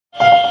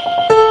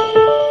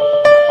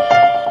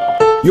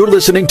You're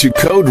listening to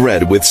Code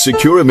Red with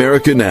Secure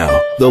America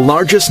Now, the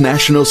largest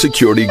national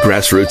security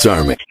grassroots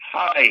army.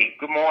 Hi,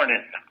 good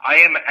morning. I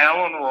am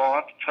Alan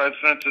Roth,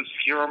 president of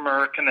Secure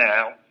America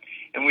Now,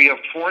 and we are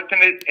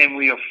fortunate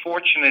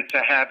to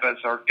have as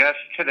our guest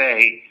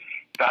today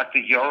Dr.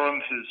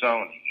 Yoram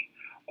Hazony,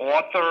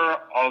 author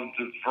of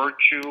The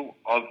Virtue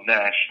of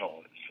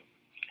Nationalism.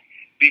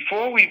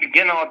 Before we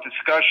begin our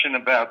discussion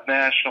about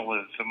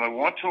nationalism, I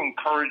want to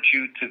encourage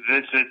you to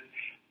visit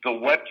the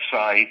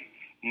website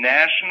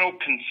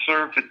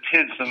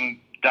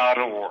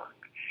nationalconservatism.org,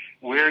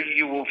 where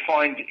you will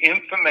find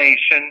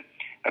information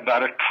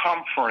about a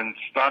conference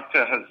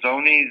Dr.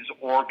 Hazony is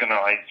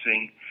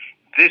organizing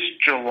this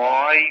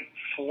July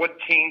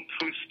 14th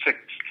through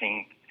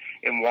 16th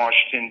in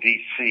Washington,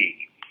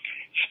 D.C.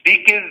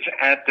 Speakers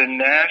at the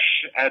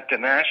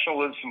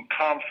Nationalism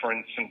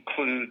Conference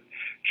include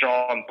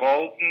John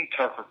Bolton,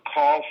 Tucker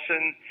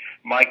Carlson,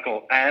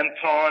 Michael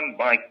Anton,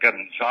 Mike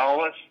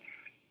Gonzalez,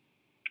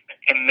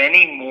 and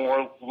many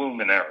more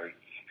luminaries.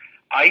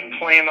 I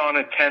plan on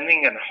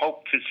attending and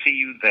hope to see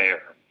you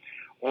there.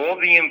 All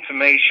the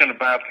information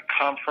about the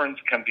conference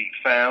can be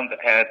found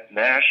at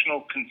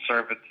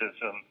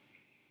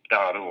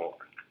nationalconservatism.org.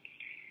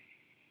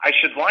 I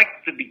should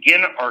like to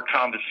begin our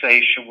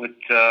conversation with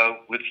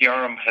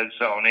Yoram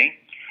Hazony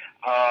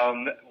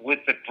with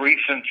a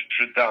brief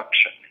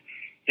introduction.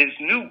 His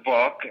new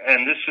book,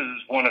 and this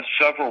is one of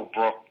several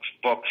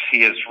books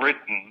he has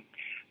written,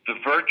 The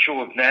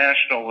Virtue of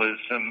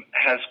Nationalism,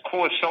 has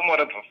caused somewhat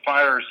of a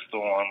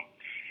firestorm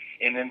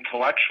in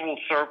intellectual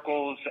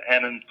circles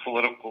and in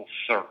political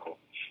circles.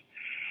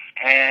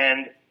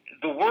 And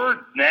the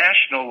word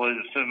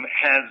nationalism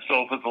has,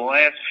 over the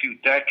last few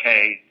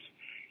decades,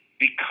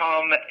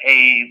 become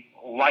a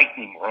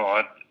lightning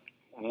rod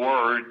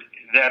word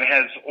that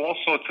has all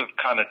sorts of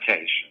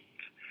connotations.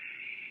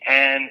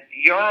 And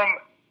Yoram,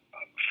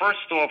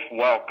 first off,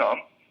 welcome.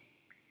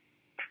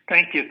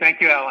 Thank you,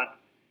 Alan.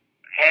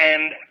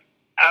 And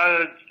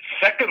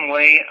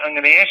secondly, I'm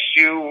going to ask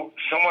you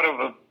somewhat of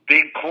a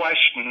big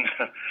question.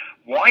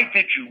 Why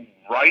did you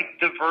write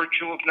The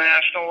Virtue of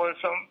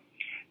Nationalism?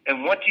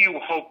 And what do you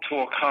hope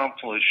to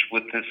accomplish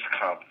with this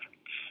conference?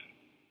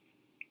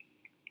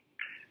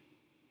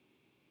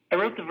 I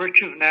wrote The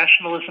Virtue of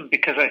Nationalism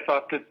because I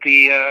thought that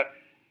the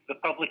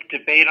public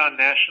debate on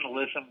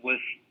nationalism was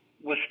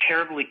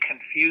terribly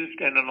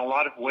confused and in a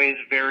lot of ways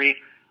very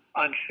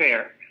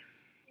unfair.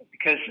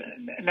 Because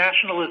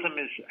nationalism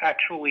is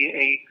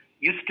actually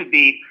used to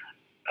be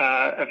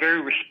a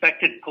very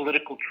respected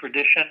political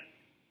tradition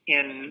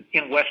in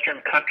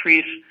Western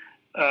countries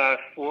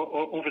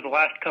over the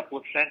last couple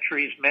of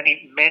centuries.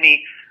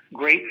 Many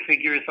great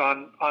figures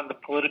on the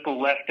political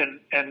left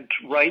and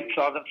right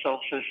saw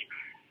themselves as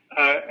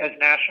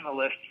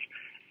nationalists.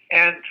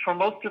 And for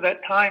most of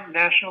that time,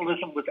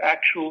 nationalism was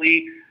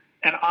actually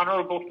an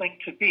honorable thing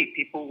to be.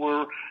 People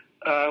were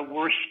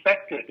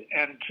respected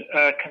and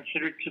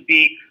considered to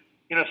be,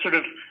 sort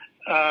of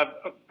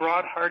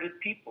broad-hearted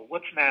people.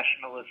 What's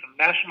nationalism?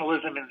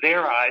 Nationalism, in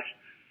their eyes,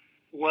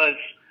 was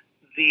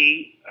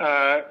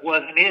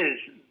and is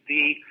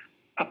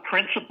a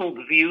principled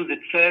view that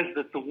says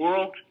that the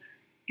world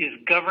is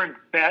governed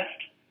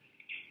best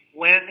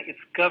when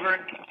it's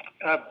governed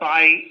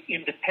by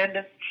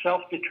independent,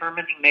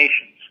 self-determining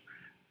nations.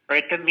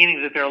 Right? That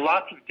meaning that there are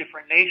lots of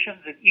different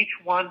nations, and each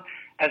one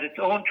has its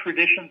own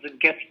traditions and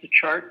gets to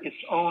chart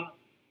its own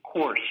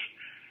course.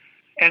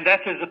 And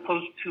that's as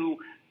opposed to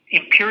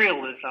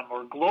imperialism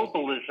or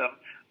globalism,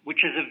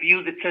 which is a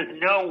view that says,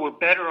 no, we're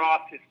better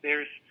off if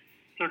there's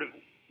sort of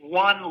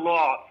one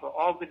law for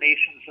all the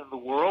nations in the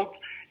world,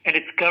 and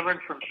it's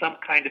governed from some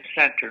kind of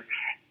center.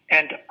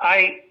 And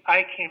I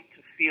came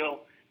to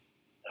feel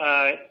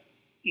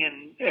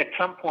at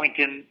some point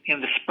in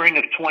the spring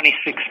of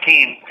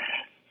 2016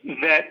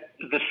 that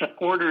the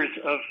supporters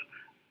of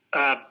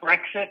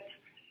Brexit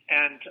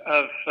and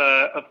of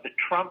the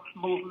Trump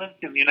movement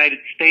in the United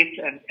States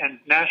and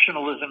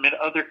nationalism in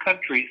other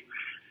countries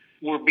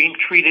were being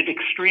treated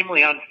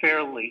extremely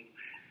unfairly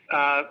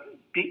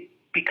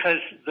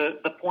because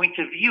the point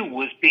of view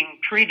was being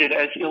treated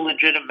as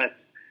illegitimate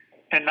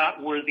and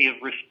not worthy of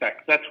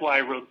respect. That's why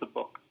I wrote the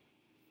book.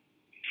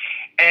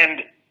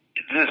 And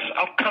this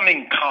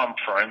upcoming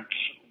conference,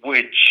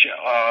 which,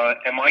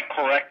 am I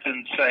correct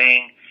in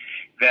saying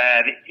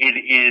that it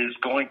is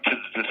going to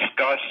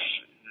discuss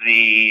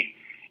the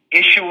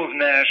issue of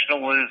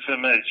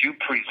nationalism as you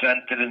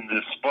presented in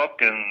this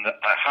book, and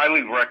I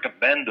highly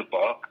recommend the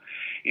book.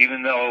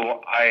 Even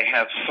though I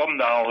have some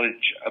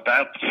knowledge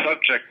about the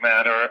subject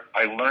matter,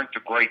 I learned a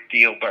great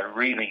deal by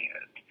reading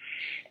it.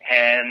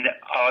 And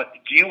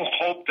do you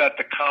hope that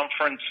the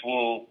conference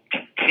will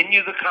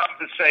continue the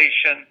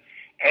conversation,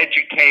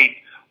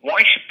 educate?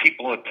 Why should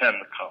people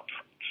attend the conference?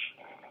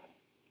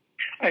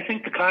 I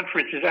think the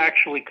conference is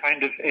actually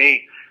kind of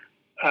a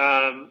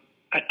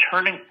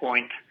turning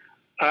point.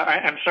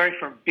 I'm sorry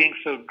for being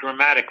so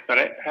dramatic, but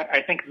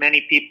I think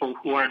many people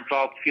who are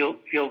involved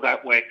feel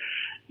that way.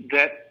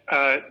 That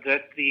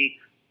the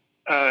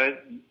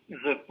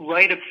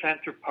right of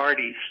center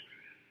parties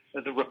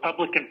the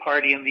Republican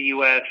Party in the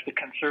U.S., the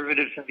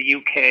Conservatives in the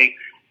U.K.,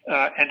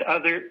 and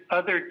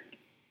other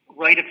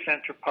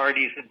right-of-center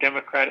parties in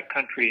democratic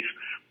countries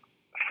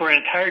for an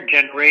entire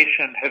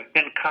generation have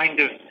been kind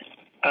of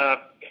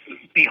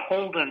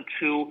beholden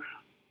to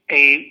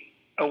a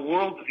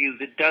worldview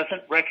that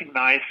doesn't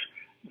recognize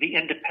the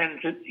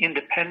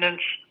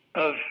independence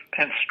of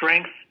and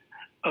strength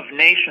of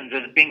nations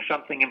as being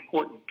something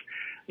important,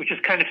 which is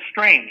kind of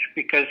strange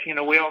because,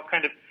 we all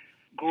kind of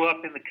grew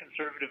up in the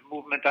conservative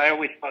movement. I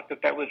always thought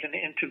that was an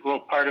integral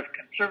part of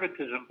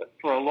conservatism, but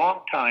for a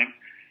long time,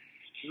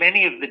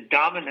 many of the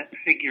dominant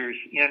figures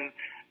in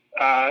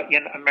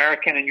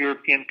American and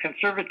European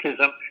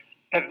conservatism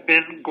have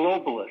been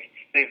globalists.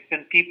 They've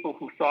been people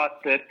who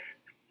thought that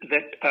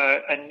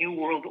a new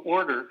world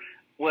order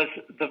was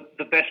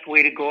the best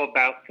way to go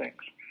about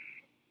things.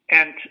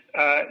 And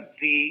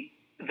the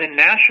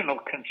national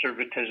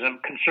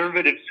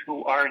conservatives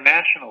who are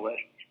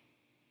nationalists,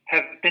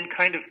 have been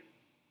kind of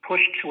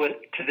pushed to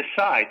the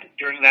side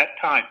during that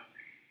time.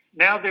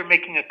 Now they're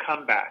making a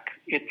comeback.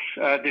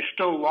 There's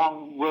still a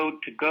long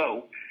road to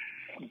go,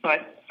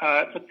 but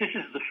this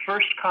is the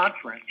first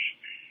conference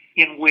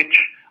in which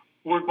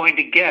we're going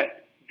to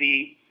get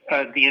the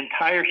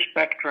entire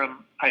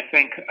spectrum, I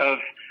think, of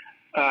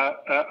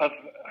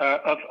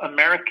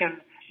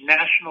American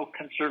national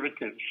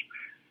conservatives,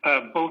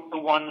 both the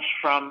ones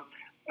from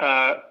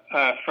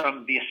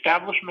the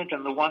establishment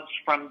and the ones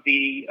from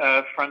the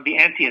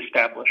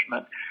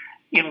anti-establishment,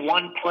 in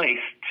one place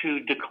to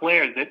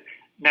declare that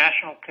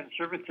national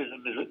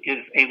conservatism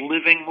is a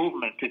living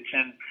movement.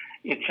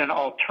 It's an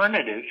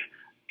alternative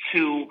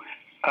to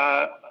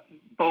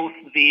both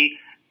the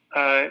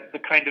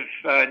kind of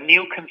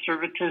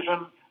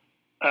neoconservatism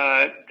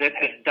that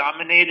has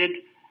dominated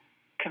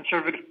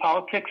conservative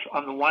politics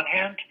on the one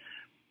hand,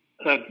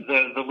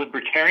 the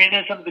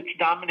libertarianism that's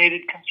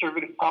dominated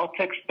conservative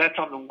politics, that's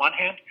on the one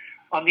hand.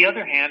 On the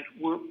other hand,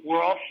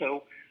 we're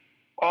also,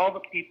 all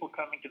the people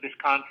coming to this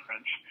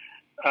conference,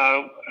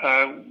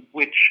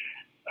 which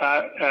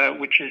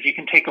is, you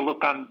can take a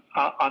look on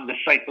the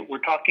site, but we're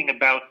talking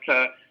about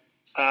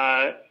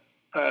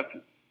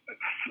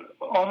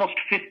almost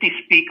 50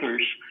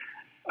 speakers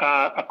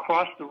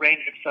across the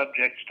range of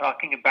subjects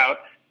talking about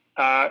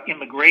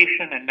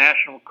immigration and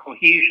national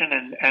cohesion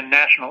and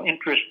national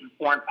interest in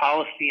foreign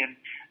policy and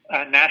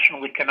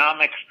national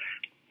economics.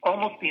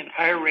 Almost the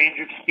entire range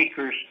of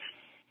speakers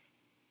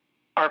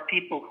are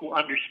people who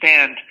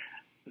understand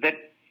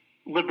that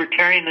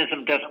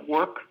libertarianism doesn't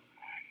work,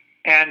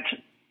 and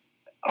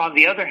on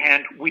the other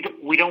hand, we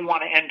don't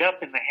want to end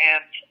up in the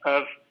hands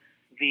of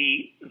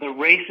the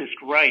racist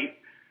right,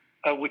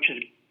 which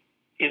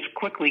is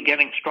quickly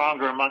getting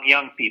stronger among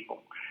young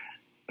people.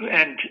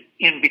 And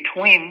in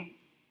between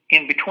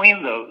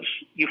those,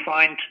 you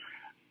find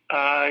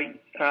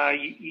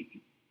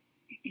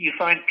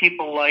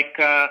people like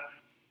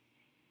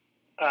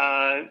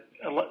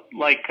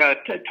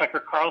Tucker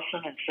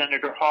Carlson and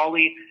Senator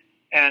Hawley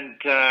and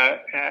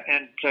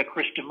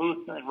Chris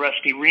DeMuth and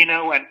Rusty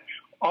Reno and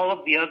all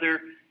of the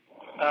other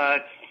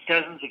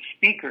dozens of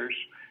speakers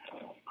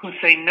who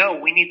say, no,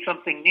 we need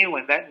something new,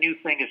 and that new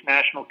thing is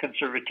national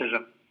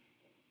conservatism.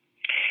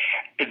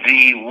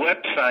 The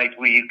website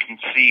where you can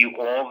see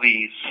all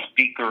these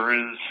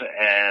speakers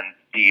and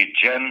the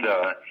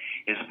agenda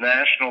is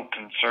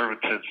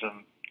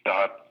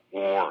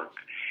nationalconservatism.org.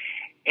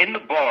 In the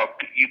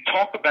book, you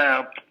talk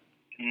about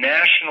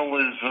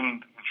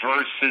nationalism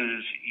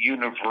versus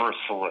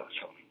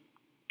universalism.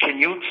 Can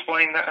you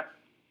explain that?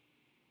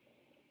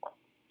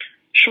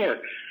 Sure.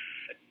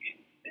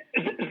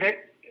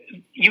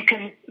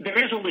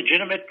 There is a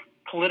legitimate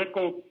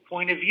political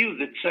point of view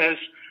that says,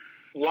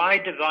 why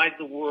divide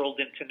the world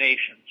into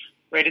nations?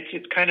 Right?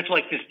 It's kind of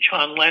like this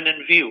John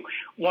Lennon view.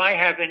 Why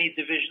have any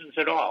divisions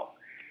at all?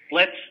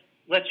 Let's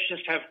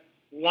just have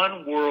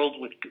one world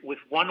with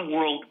one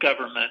world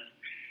government,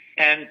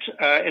 and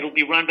it'll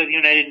be run by the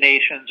United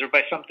Nations or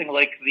by something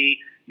like the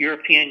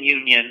European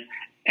Union,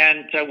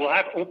 and we'll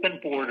have open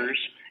borders,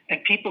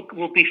 and people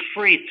will be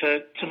free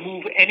to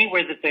move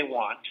anywhere that they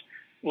want.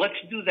 Let's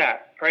do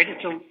that, right?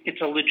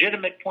 It's a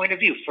legitimate point of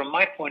view. From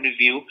my point of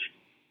view,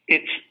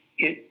 it's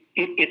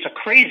a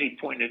crazy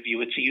point of view.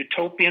 It's a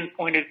utopian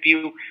point of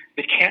view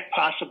that can't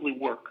possibly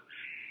work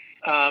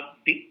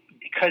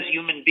because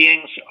human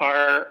beings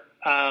are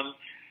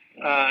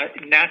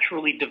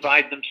naturally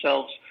divide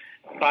themselves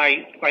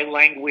by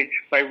language,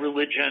 by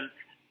religion,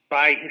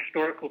 by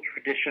historical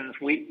traditions.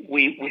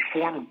 We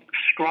form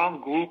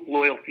strong group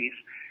loyalties,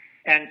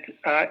 and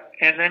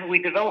then we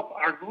develop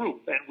our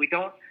group, and we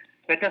don't.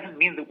 That doesn't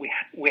mean that we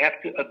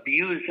have to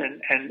abuse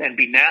and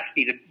be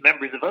nasty to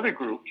members of other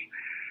groups,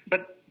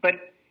 but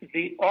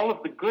all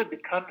of the good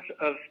that comes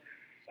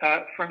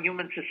from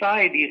human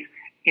societies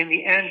in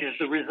the end is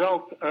the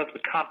result of the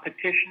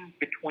competition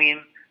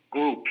between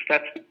groups.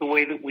 That's the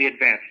way that we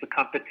advance, the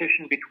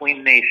competition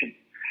between nations,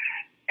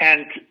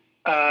 and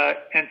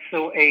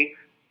so a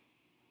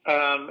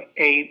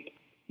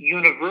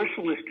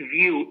universalist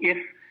view,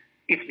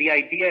 if the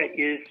idea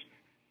is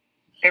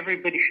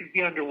everybody should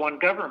be under one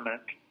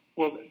government,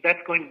 well,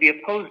 that's going to be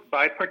opposed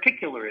by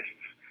particularists,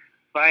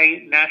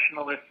 by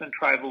nationalists and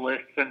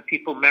tribalists and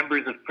people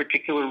members of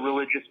particular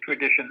religious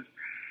traditions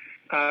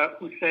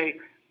who say,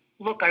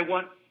 look, I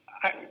want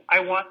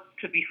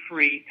to be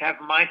free, to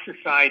have my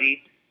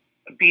society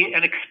be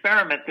an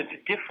experiment that's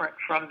different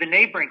from the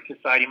neighboring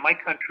society. My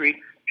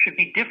country should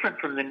be different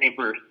from the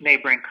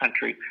neighboring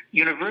country.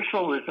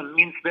 Universalism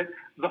means that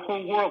the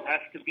whole world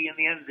has to be in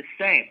the end the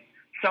same.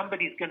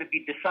 Somebody's going to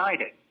be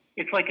deciding.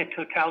 It's like a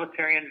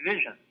totalitarian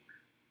vision.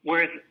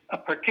 Whereas a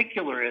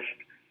particularist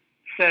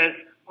says,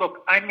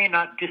 look, I may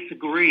not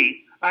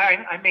disagree.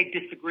 I may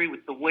disagree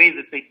with the way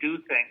that they do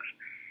things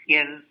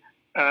in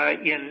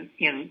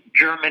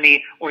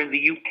Germany or in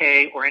the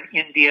UK or in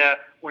India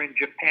or in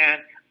Japan.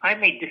 I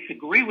may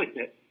disagree with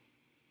it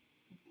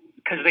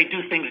because they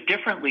do things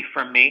differently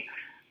from me,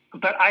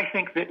 but I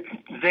think that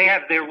they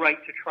have their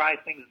right to try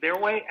things their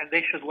way, and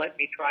they should let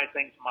me try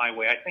things my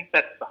way. I think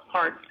that's the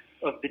heart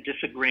of the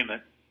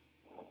disagreement.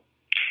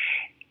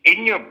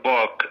 In your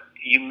book,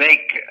 you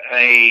make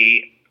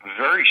a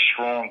very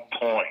strong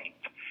point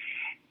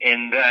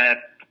in that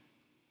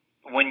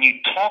when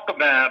you talk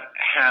about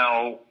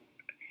how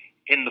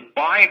in the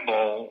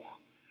Bible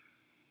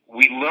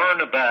we learn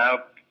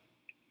about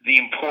the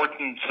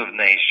importance of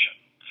nations.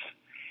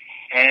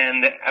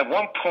 And at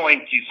one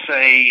point you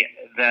say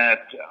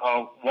that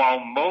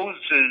while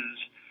Moses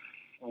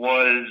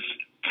was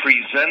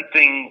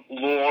presenting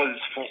laws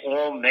for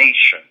all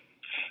nations,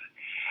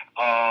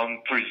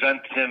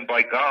 presented them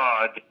by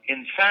God,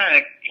 in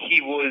fact,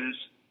 he was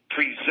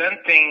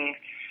presenting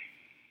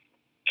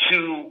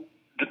to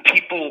the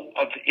people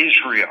of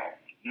Israel,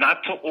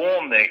 not to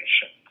all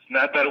nations.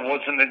 Not that it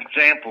wasn't an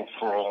example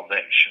for all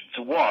nations,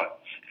 it was.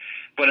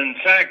 But in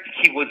fact,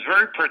 he was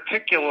very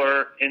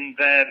particular in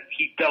that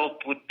he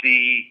dealt with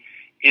the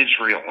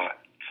Israelites.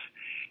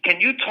 Can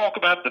you talk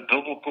about the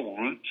biblical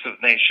roots of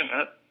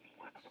nationhood?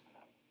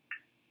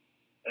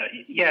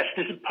 Yes,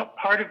 this is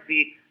part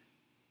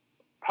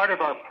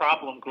of our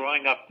problem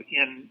growing up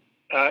in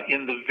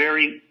the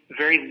very,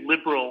 very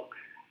liberal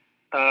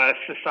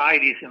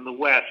societies in the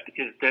West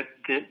is that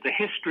the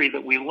history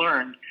that we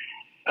learned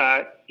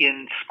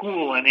in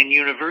school and in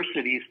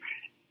universities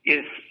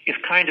is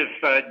kind of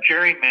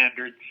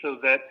gerrymandered so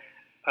that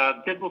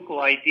biblical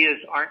ideas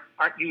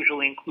aren't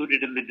usually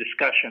included in the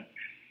discussion.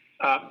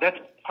 That's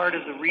part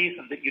of the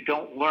reason that you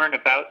don't learn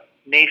about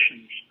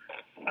nations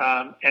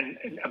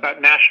and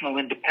about national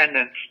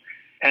independence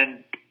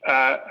and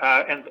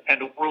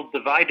a world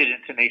divided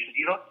into nations.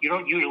 You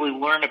don't usually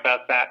learn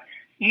about that.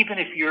 Even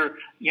if you're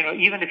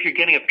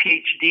getting a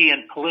PhD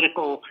in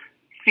political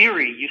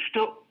theory, you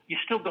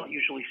still don't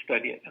usually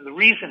study it. And the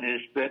reason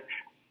is that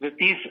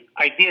these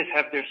ideas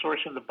have their source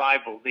in the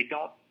Bible. They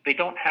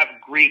don't have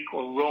Greek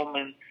or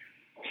Roman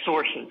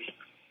sources.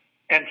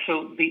 And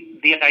so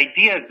the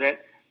idea that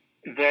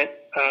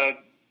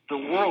the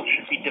world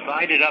should be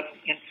divided up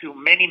into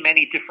many,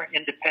 many different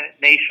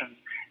independent nations,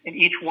 and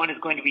each one is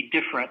going to be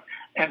different,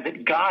 and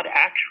that God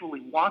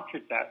actually wants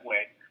it that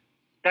way,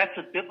 that's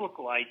a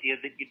biblical idea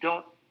that you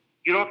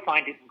don't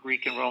find it in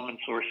Greek and Roman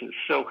sources.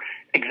 So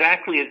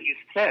exactly as you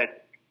said,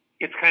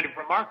 it's kind of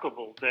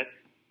remarkable that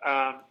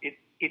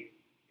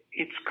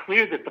it's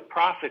clear that the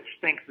prophets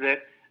think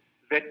that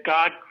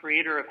God,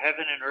 creator of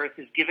heaven and earth,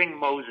 is giving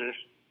Moses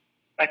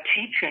a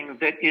teaching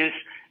that is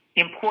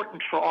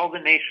important for all the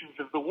nations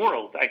of the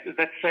world.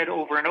 That's said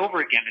over and over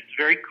again. It's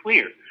very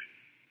clear.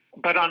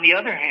 But on the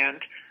other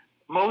hand,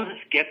 Moses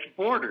gets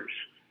borders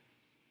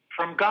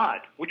from God,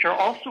 which are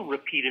also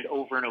repeated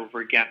over and over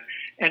again.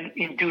 And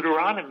in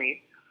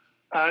Deuteronomy,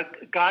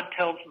 God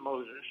tells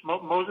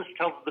Moses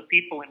tells the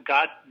people in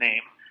God's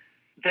name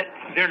that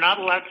they're not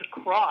allowed to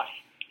cross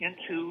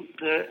into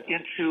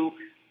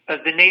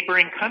the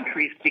neighboring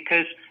countries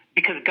because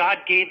God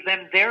gave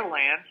them their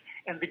lands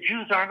and the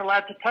Jews aren't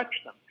allowed to touch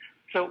them.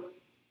 So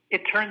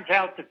it turns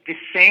out that the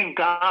same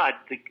God,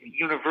 the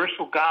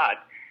universal God,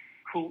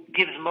 who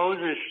gives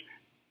Moses,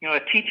 a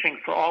teaching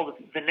for all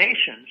the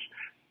nations,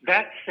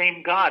 that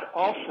same God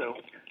also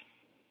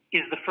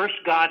is the first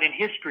God in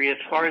history, as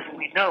far as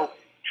we know,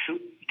 to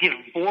give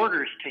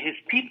borders to his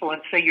people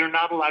and say you're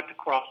not allowed to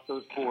cross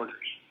those borders.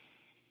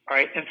 All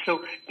right, and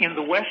so in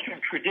the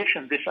Western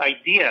tradition, this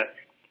idea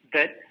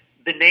that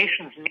the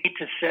nations need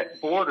to set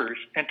borders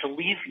and to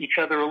leave each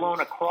other alone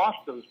across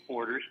those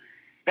borders,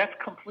 that's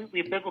completely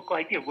a biblical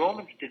idea.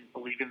 Romans didn't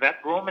believe in that.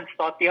 Romans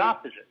thought the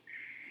opposite.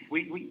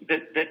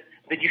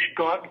 That you should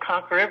go out and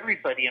conquer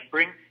everybody and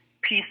bring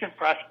peace and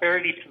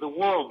prosperity to the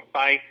world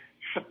by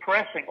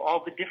suppressing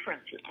all the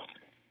differences.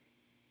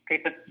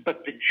 Okay,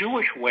 but the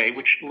Jewish way,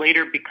 which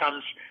later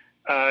becomes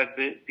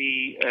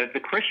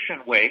the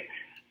Christian way,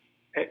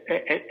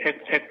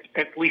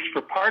 at least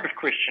for part of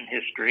Christian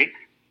history,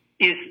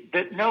 is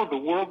that no, the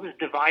world is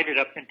divided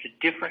up into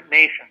different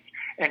nations,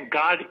 and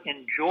God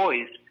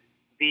enjoys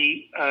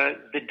the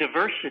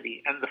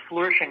diversity and the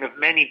flourishing of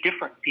many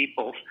different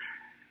peoples,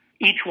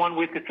 each one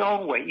with its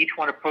own way. Each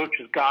one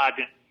approaches God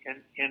in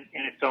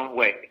its own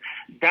way.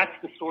 That's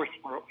the source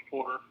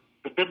for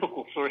the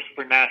biblical source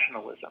for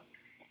nationalism.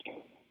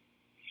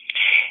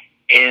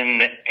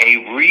 in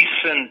a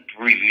recent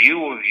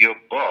review of your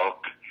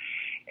book,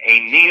 a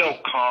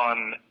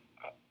neocon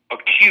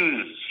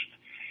accused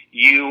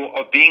you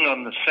of being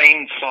on the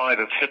same side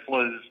of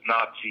Hitler's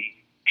Nazi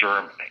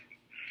Germany.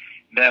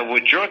 Now,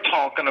 what you're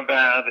talking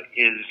about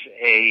is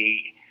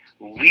a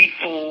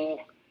lethal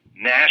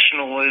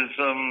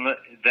nationalism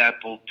that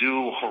will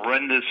do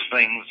horrendous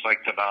things like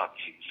the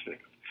Nazis did.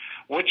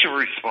 What's your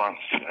response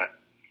to that?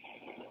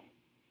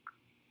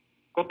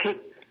 Well,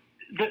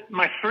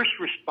 my first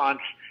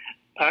response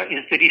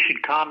is that he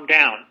should calm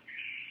down,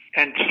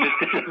 and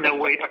this is no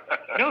way.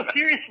 No,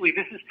 seriously,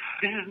 this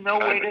is no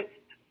way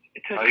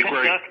to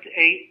conduct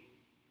a.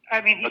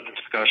 I mean, a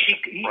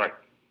discussion. Right.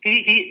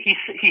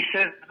 He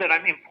says that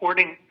I'm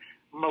importing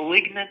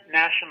malignant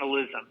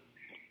nationalism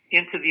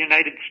into the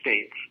United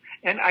States.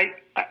 And I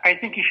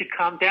think you should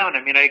calm down.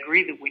 I mean, I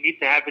agree that we need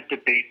to have a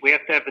debate. We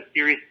have to have a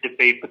serious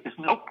debate, but there's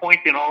no point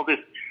in all this,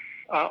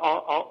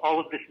 all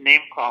of this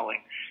name calling.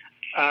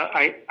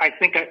 I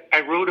think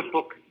I wrote a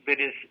book that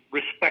is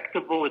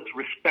respectable. It's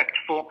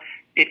respectful.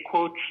 It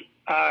quotes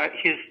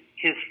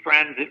his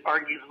friends. It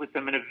argues with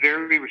them in a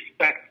very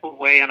respectful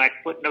way, and I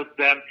footnote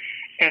them.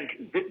 And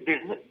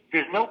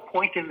there's no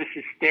point in this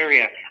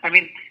hysteria. I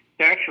mean,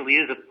 there actually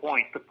is a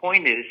point. The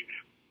point is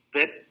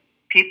that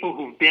people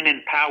who've been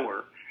in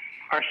power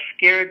are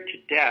scared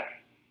to death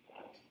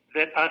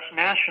that us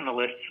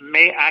nationalists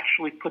may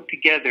actually put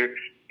together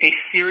a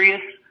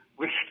serious,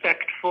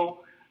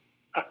 respectful,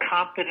 a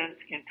competent,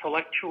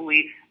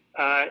 intellectually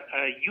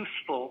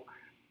useful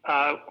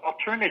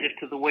alternative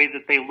to the way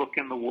that they look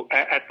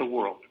at the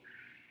world.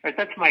 Right,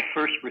 that's my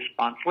first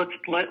response.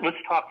 Let's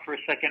talk for a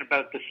second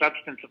about the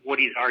substance of what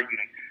he's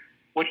arguing.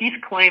 What he's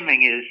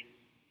claiming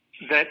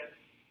is that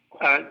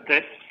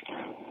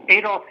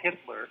Adolf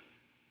Hitler,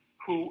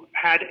 who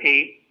had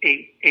a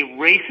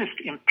racist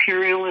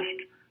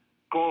imperialist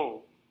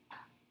goal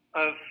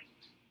of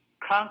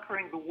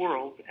conquering the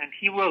world, and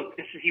he wrote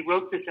this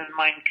in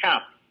Mein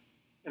Kampf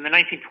in the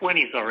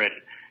 1920s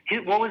already.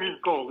 What was his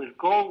goal? His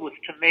goal was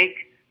to make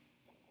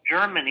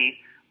Germany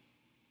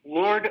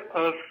lord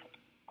of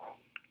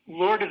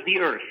the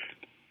earth,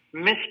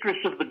 mistress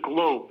of the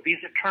globe. These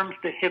are terms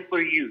that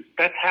Hitler used.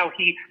 That's how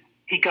he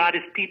got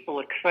his people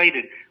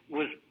excited,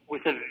 was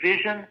a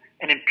vision,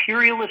 an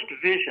imperialist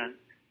vision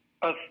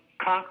of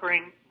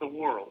conquering the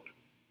world.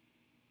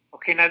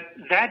 Okay, now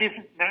that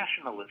isn't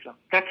nationalism.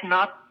 That's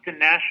not the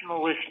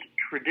nationalist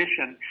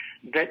tradition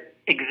that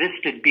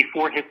existed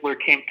before Hitler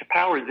came to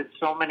power, that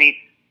so many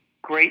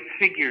great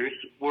figures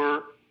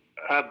were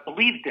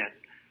believed in.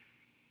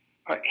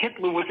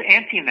 Hitler was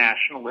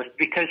anti-nationalist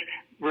because,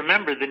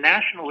 remember, the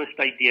nationalist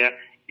idea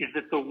is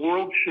that the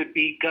world should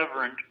be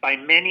governed by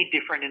many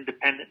different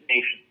independent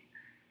nations.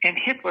 And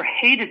Hitler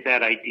hated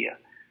that idea.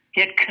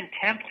 He had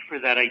contempt for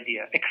that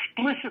idea,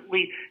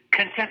 explicitly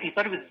contempt. He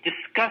thought it was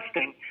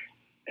disgusting,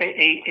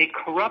 a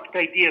corrupt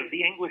idea of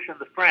the English and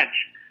the French,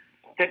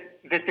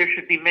 that there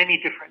should be many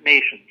different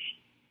nations.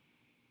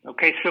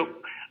 Okay, so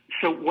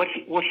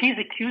what he's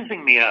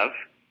accusing me of,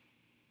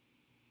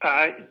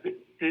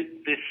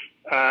 this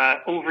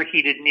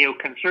overheated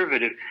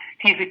neoconservative,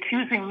 he's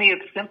accusing me of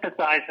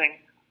sympathizing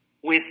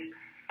with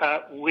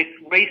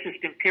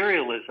racist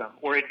imperialism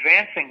or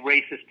advancing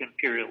racist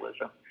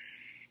imperialism,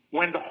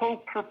 when the whole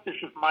purpose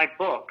of my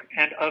book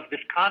and of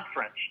this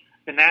conference,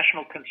 the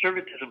National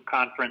Conservatism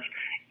Conference,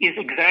 is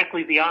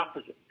exactly the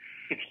opposite.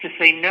 It's to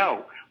say,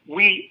 no,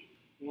 we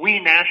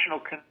national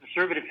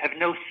conservatives have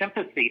no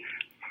sympathy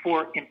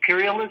for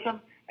imperialism,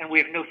 and we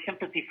have no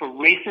sympathy for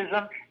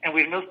racism, and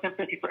we have no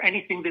sympathy for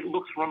anything that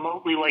looks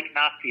remotely like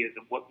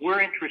Nazism. What we're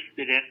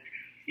interested in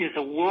is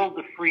a world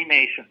of free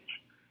nations.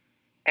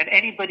 And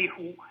anybody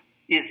who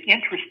is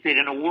interested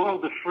in a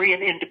world of free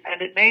and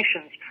independent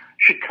nations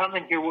should come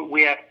and hear what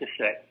we have to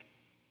say.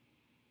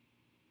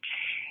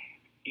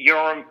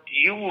 Yoram,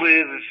 you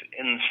live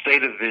in the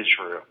state of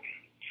Israel,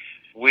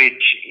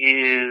 which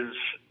is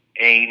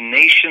a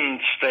nation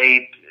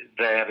state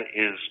that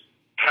is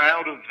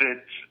proud of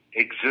its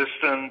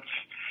existence,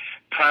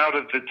 proud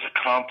of its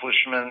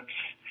accomplishments,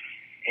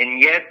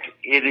 and yet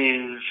it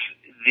is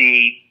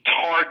the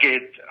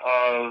target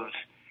of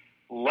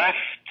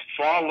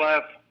far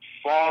left,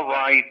 far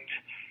right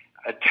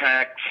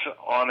attacks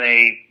on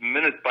a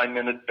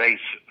minute-by-minute basis.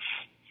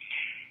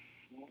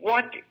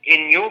 What,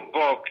 in your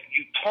book,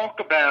 you talk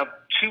about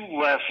two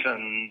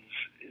lessons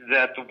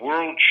that the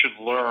world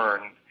should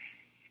learn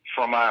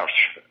from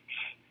Auschwitz.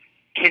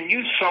 Can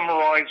you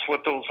summarize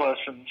what those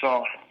lessons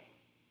are?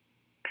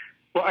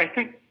 Well, I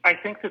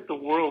think that the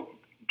world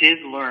did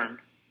learn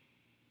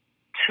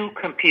two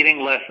competing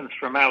lessons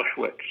from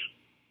Auschwitz,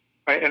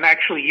 right? And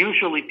actually,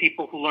 usually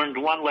people who learned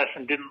one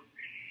lesson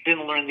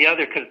didn't learn the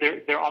other because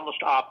they're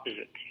almost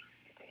opposites.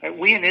 Right?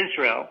 We in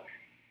Israel,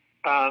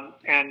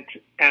 and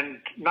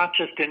not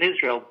just in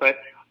Israel, but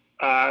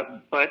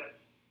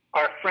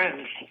our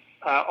friends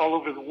all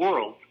over the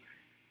world,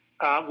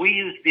 we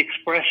use the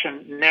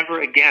expression "never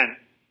again"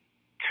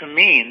 to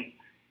mean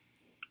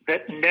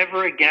that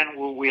never again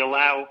will we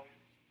allow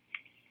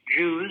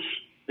Jews,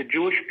 the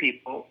Jewish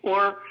people,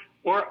 or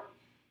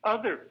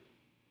other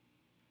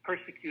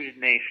persecuted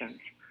nations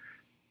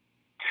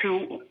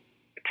to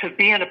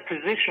be in a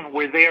position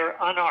where they are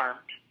unarmed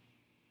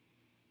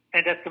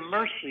and at the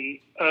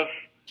mercy of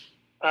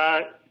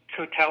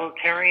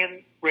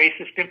totalitarian,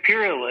 racist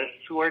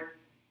imperialists who are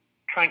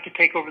trying to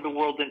take over the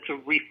world and to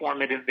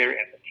reform it in their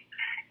image.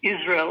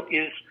 Israel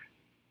is,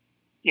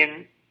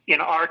 in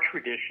our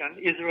tradition,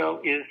 Israel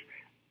is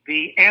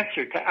the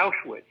answer to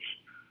Auschwitz,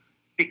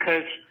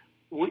 because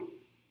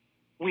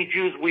we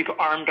Jews, we've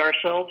armed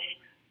ourselves.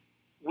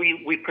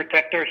 We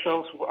protect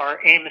ourselves. Our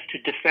aim is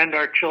to defend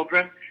our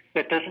children.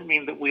 That doesn't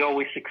mean that we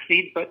always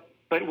succeed,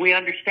 but we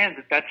understand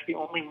that that's the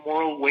only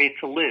moral way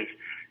to live,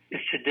 is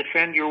to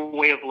defend your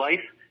way of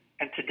life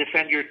and to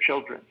defend your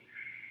children.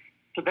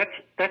 So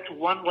that's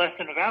one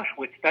lesson of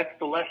Auschwitz. That's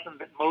the lesson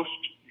that most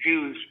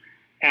Jews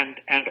and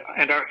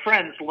our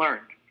friends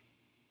learned.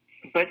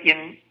 But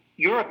in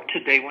Europe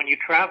today, when you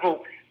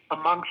travel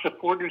among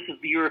supporters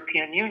of the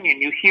European Union,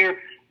 you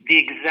hear the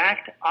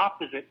exact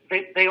opposite.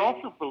 They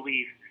also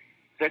believe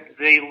that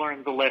they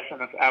learned the lesson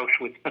of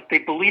Auschwitz, but they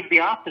believe the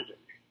opposite.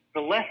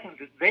 The lesson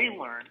that they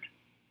learned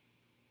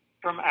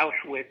from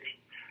Auschwitz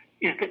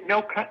is that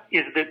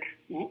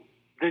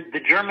the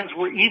Germans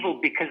were evil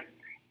because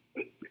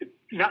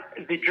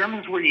the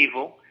Germans were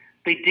evil.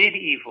 They did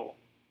evil.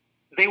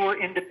 They were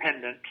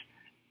independent,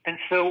 and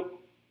so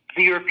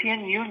the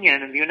European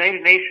Union and the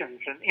United Nations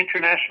and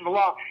international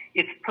law,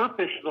 its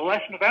purpose, the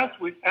lesson of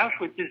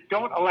Auschwitz is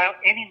don't allow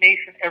any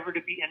nation ever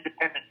to be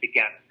independent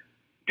again.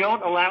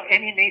 Don't allow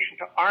any nation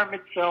to arm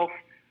itself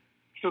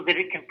so that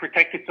it can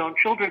protect its own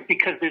children,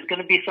 because there's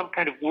going to be some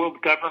kind of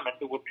world government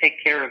that will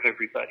take care of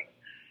everybody.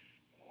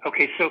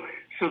 Okay, so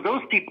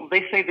those people,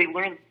 they say they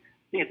learned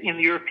in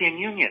the European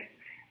Union,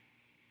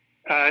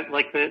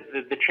 like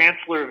the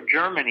Chancellor of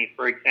Germany,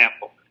 for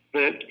example,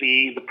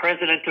 the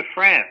President of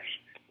France,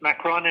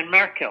 Macron and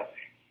Merkel.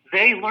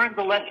 They learned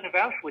the lesson of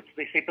Auschwitz,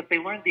 they say, but they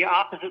learned the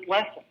opposite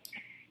lesson.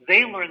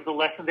 They learned the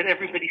lesson that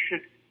everybody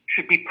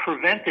should be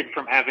prevented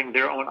from having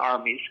their own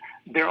armies,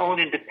 their own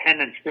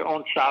independence, their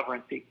own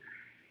sovereignty.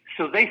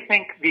 So they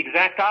think the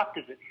exact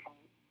opposite from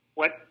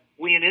what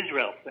we in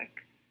Israel think.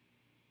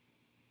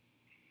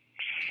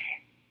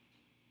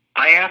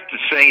 I have to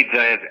say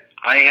that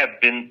I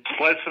have been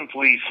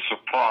pleasantly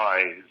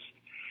surprised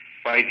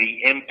by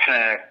the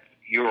impact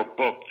your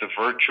book, The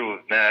Virtue of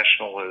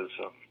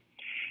Nationalism,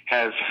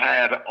 has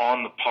had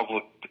on the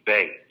public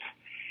debate.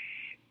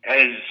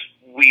 As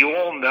we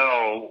all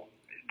know,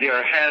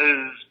 there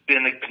has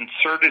been a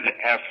concerted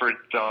effort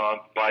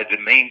by the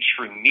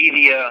mainstream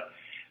media,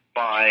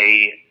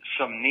 by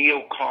some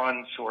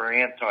neocons who are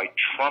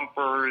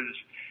anti-Trumpers,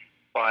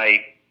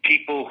 by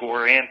people who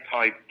are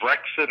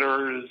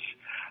anti-Brexiters,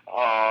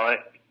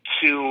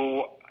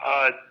 to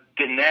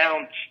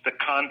denounce the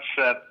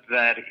concept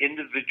that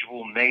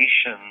individual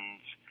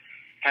nations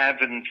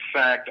have in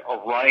fact a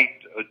right,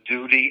 a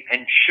duty,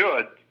 and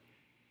should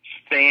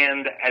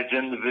stand as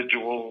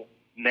individual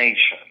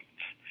nations.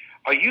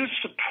 Are you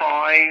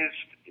surprised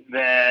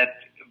that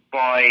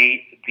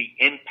by the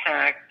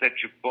impact that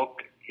your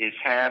book is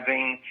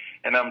having,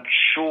 and I'm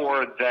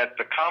sure that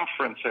the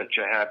conference that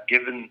you have,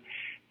 given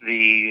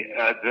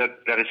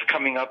that is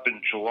coming up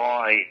in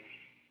July,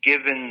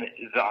 given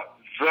the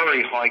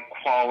very high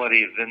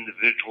quality of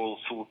individuals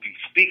who will be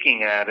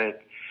speaking at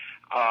it,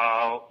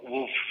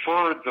 will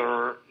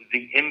further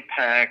the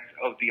impact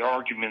of the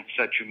arguments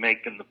that you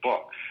make in the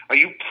book. Are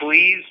you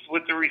pleased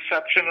with the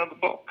reception of the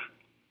book?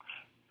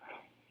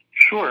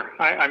 Sure,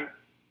 I'm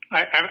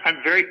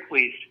very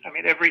pleased. I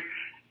mean,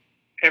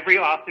 every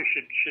author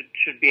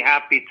should be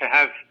happy to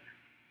have,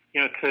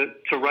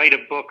 to write a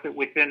book that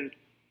within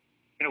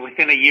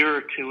a year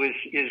or two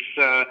is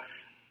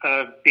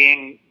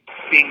being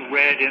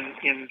read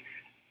in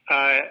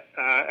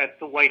at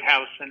the White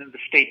House and in the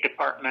State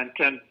Department,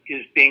 and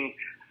is being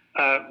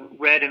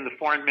read in the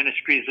foreign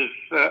ministries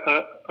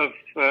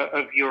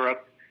of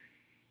Europe.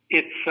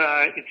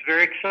 It's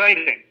very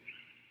exciting.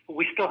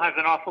 We still have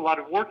an awful lot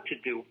of work to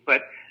do,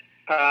 but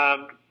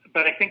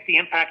I think the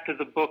impact of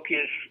the book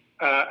is,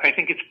 I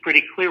think it's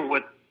pretty clear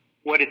what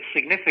its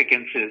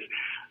significance is.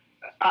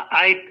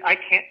 I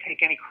can't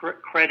take any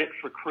credit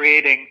for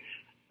creating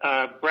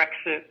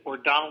Brexit or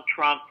Donald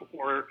Trump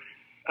or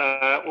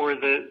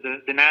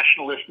the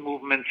nationalist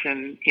movements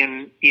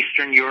in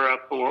Eastern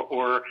Europe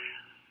or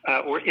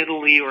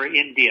Italy or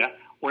India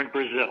or in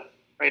Brazil.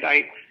 Right?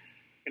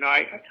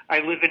 I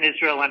live in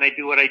Israel and I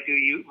do what I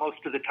do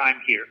most of the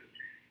time here.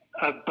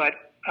 But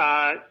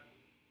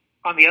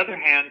on the other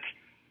hand,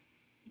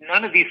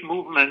 none of these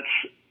movements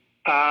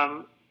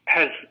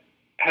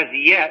has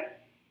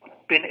yet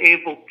been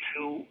able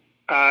to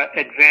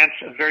advance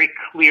a very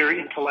clear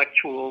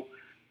intellectual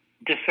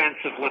defense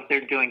of what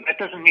they're doing. That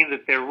doesn't mean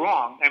that they're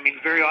wrong. I mean,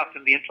 very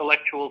often the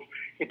intellectuals,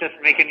 it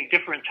doesn't make any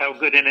difference how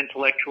good an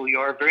intellectual you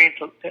are. Very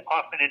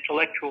often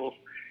intellectuals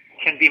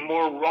can be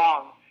more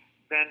wrong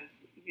than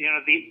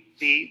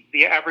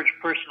the average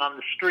person on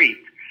the street.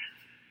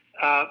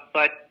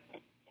 But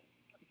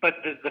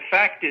the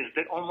fact is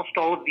that almost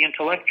all of the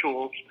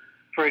intellectuals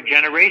for a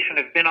generation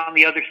have been on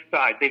the other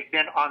side. They've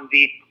been on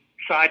the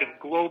side of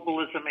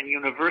globalism and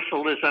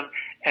universalism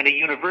and a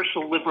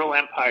universal liberal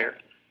empire.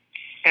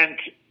 And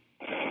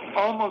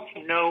almost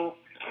no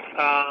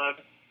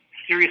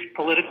serious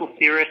political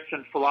theorists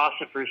and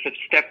philosophers have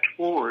stepped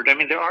forward. I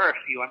mean, there are a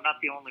few. I'm not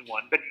the only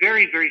one, but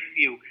very, very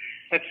few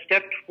have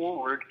stepped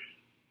forward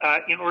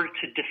in order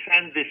to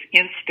defend this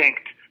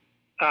instinct,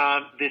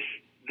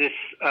 this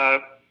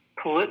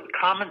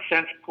common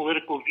sense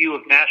political view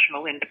of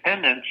national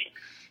independence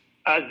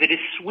that is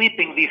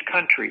sweeping these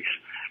countries.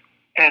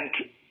 And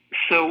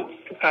so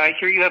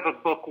here you have a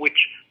book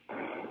which,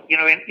 you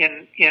know,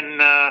 in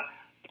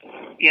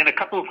a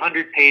couple of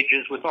 100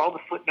 pages with all the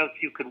footnotes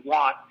you could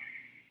want,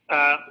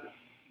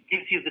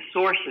 gives you the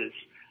sources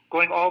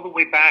going all the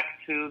way back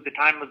to the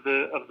time of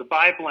the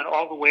Bible and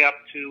all the way up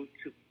to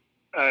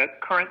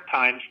current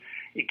times.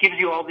 It gives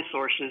you all the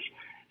sources,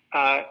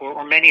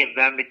 or many of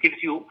them. It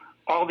gives you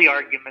all the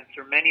arguments,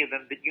 or many of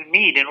them, that you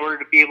need in order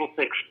to be able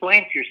to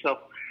explain to yourself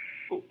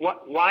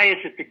why is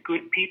it that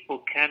good people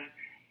can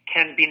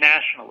be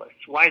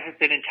nationalists? Why is it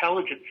that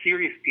intelligent,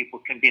 serious people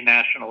can be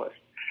nationalists?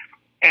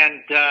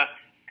 And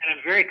I'm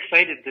very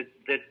excited that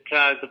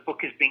the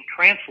book is being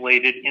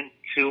translated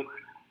into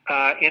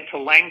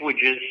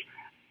languages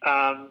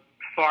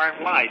far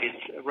and wide.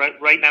 It's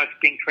right now it's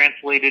being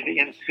translated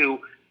into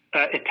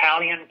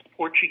Italian,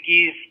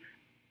 Portuguese,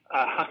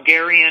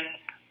 Hungarian,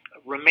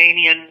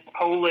 Romanian,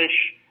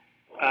 Polish,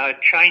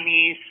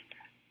 Chinese,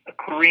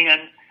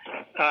 Korean,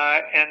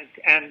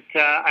 and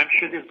I'm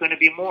sure there's going to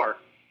be more.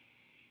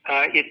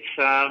 It's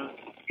a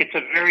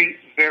very,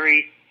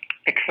 very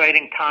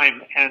exciting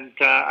time, and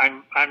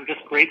I'm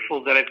just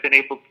grateful that I've been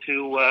able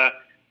to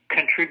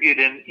contribute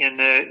in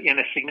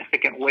a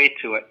significant way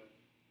to it.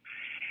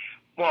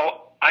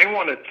 Well, I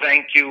want to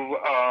thank you.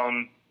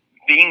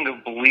 Being a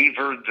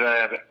believer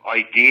that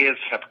ideas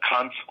have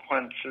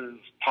consequences,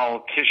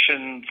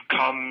 politicians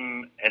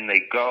come and they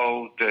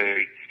go.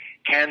 They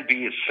can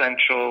be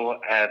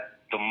essential at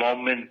the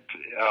moment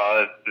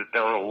that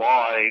they're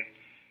alive,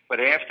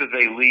 but after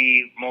they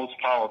leave, most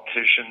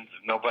politicians,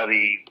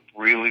 nobody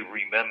really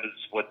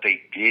remembers what they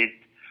did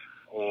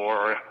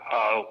or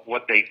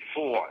what they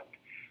thought.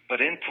 But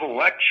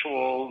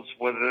intellectuals,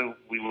 whether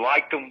we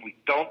like them, we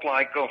don't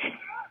like them,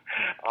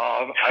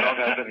 I don't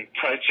have any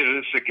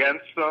prejudice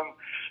against them,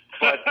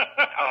 but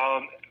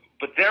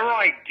their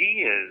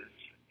ideas,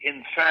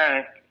 in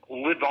fact,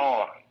 live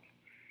on.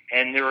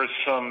 And there are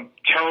some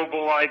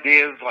terrible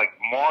ideas like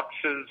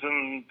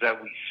Marxism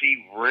that we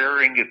see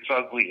rearing its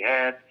ugly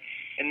head,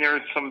 and there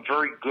are some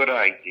very good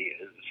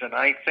ideas. And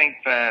I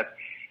think that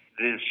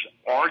this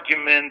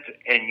argument,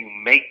 and you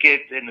make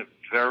it in a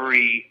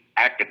very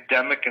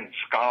academic and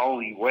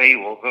scholarly way,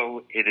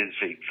 although it is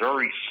a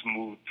very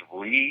smooth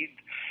read,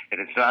 and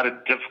it's not a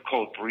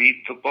difficult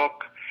read, the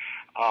book,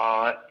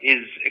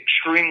 is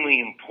extremely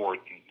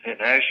important.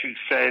 And as you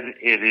said,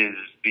 it is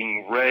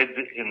being read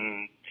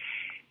in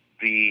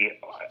the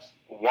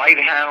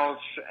White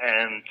House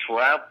and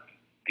throughout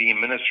the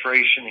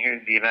administration here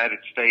in the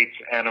United States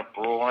and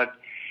abroad.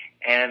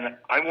 And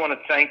I want to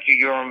thank you,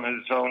 Yoram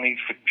Hazony,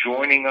 for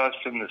joining us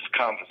in this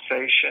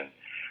conversation.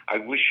 I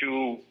wish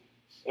you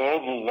all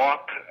the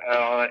luck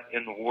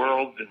in the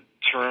world in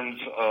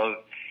terms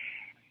of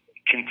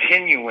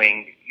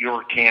continuing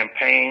your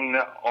campaign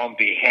on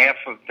behalf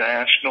of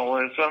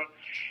nationalism,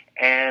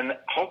 and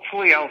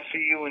hopefully I'll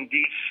see you in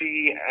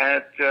D.C.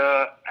 at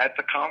the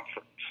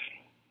conference.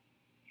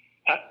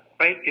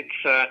 Right,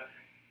 it's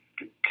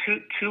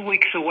 2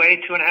 weeks away,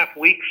 2.5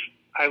 weeks.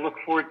 I look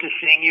forward to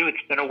seeing you.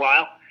 It's been a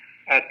while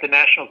at the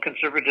National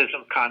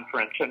Conservatism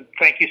Conference, and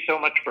thank you so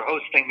much for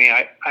hosting me.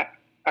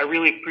 I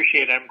really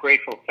appreciate it. I'm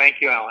grateful. Thank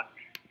you, Alan.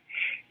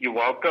 You're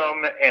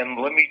welcome. And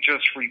let me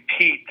just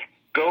repeat,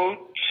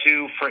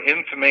 for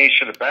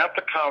information about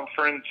the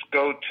conference,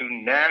 go to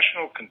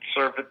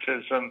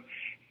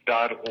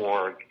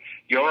nationalconservatism.org.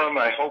 Yoram,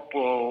 I hope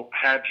we'll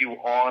have you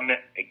on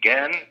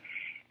again.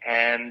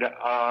 And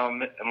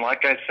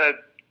like I said,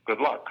 good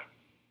luck.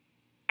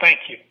 Thank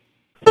you.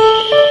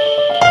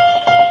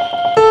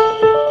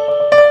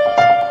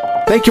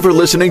 Thank you for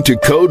listening to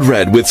Code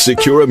Red with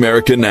Secure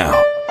America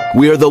Now.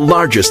 We are the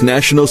largest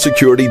national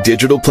security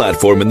digital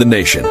platform in the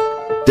nation,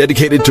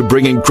 dedicated to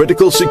bringing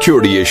critical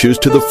security issues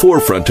to the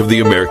forefront of the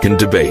American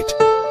debate.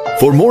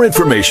 For more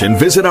information,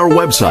 visit our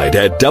website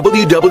at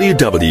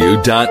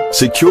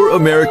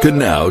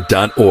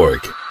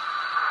www.secureamericanow.org.